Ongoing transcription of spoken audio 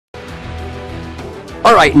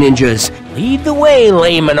Alright, ninjas. Lead the way,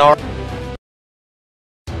 layman. I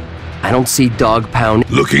don't see Dog Pound.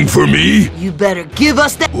 Looking for me? You better give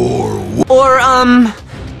us that. Or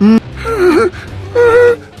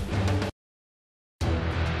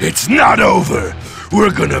It's not over!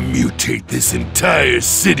 We're gonna mutate this entire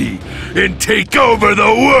city and take over the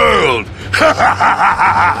world!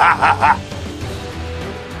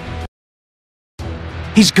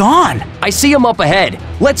 He's gone! I see him up ahead.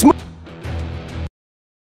 Let's move.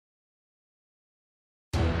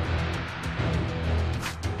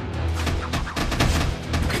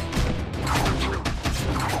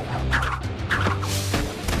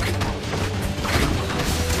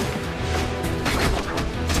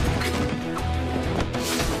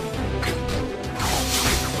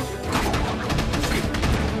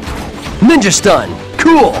 Ninja stun!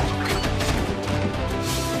 Cool!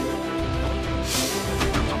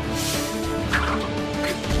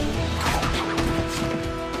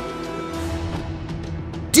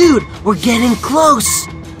 Dude, we're getting close!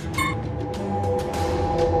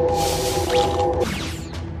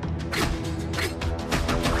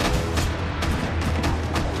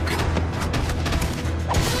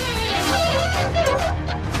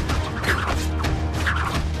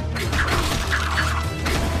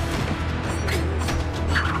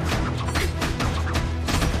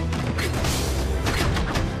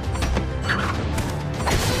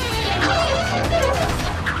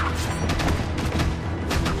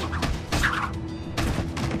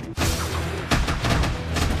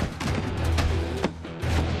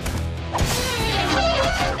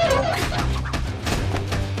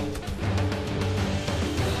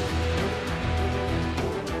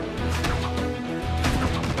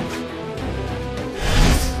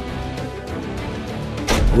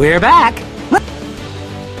 We're back!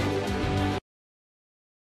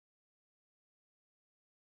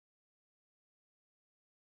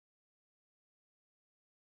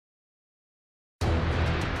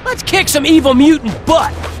 Let's kick some evil mutant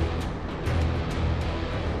butt!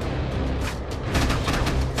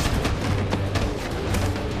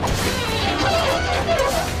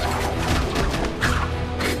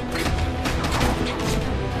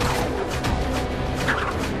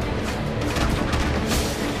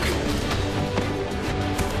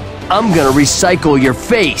 I'm gonna recycle your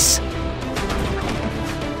face!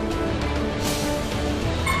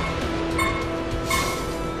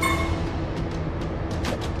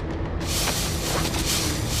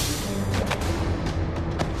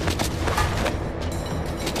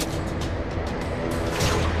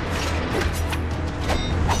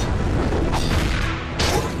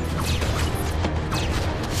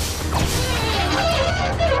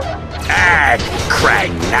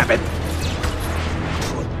 Krang nabbit!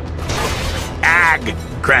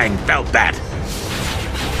 Krang felt that.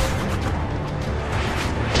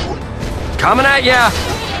 Coming at ya!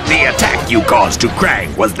 The attack you caused to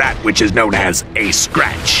Krang was that which is known as a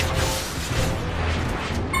scratch.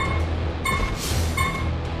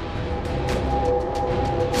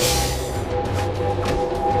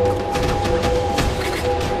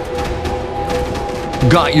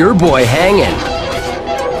 Got your boy hanging.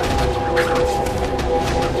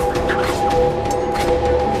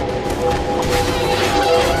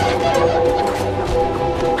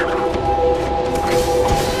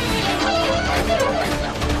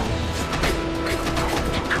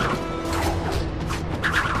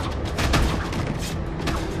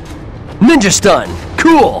 Ninja stun!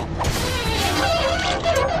 Cool!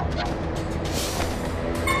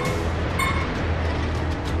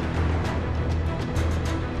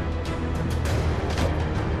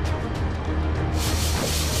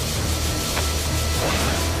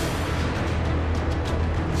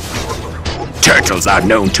 Turtles are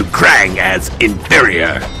known to Krang as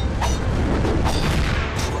inferior.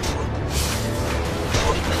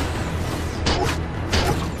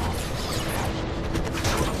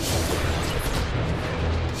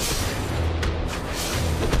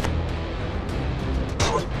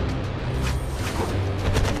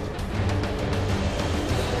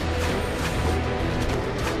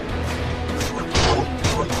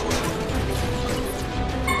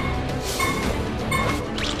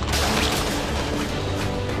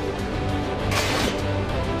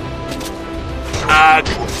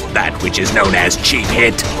 That which is known as cheap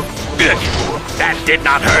hit. Good. That did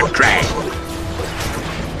not hurt Krang.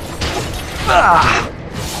 Ah!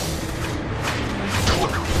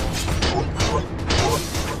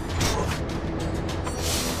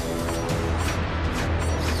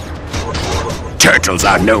 Turtles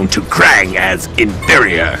are known to Krang as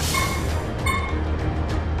inferior.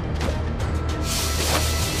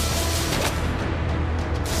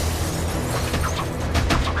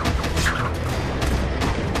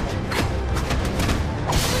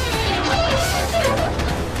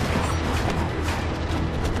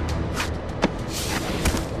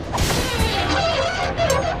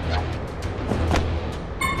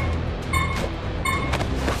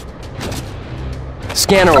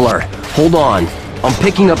 Scanner alert. Hold on. I'm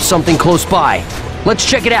picking up something close by. Let's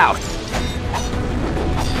check it out.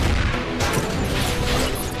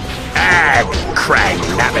 Krang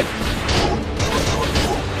nabbit.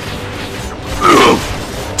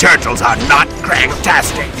 Turtles are not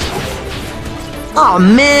Krang-tastic. Aw,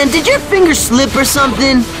 man, did your finger slip or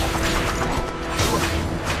something?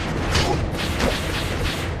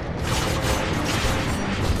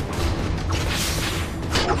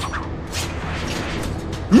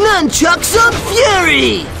 Nunchucks of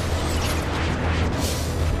Fury!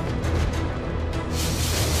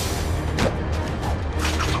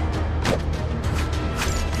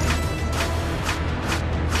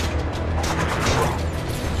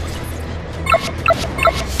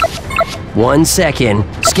 One second.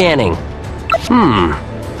 Scanning.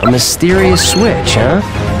 A mysterious switch, huh?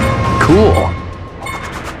 Cool.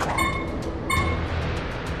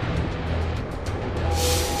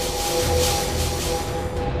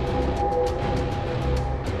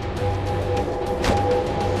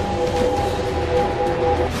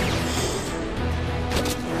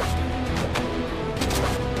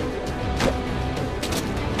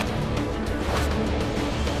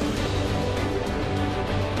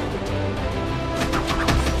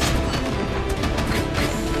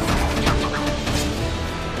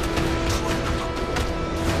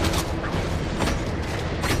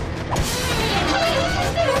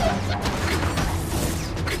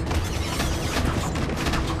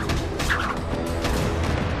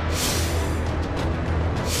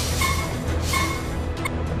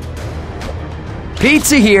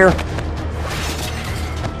 Pizza here.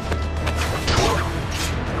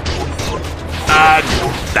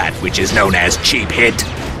 That which is known as cheap hit.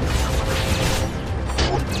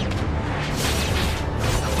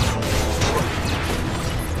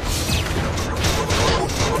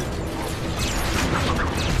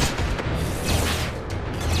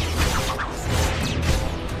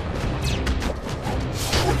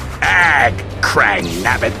 Krang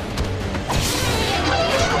nabbit.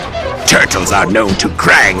 Turtles are known to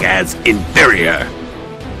Krang as inferior.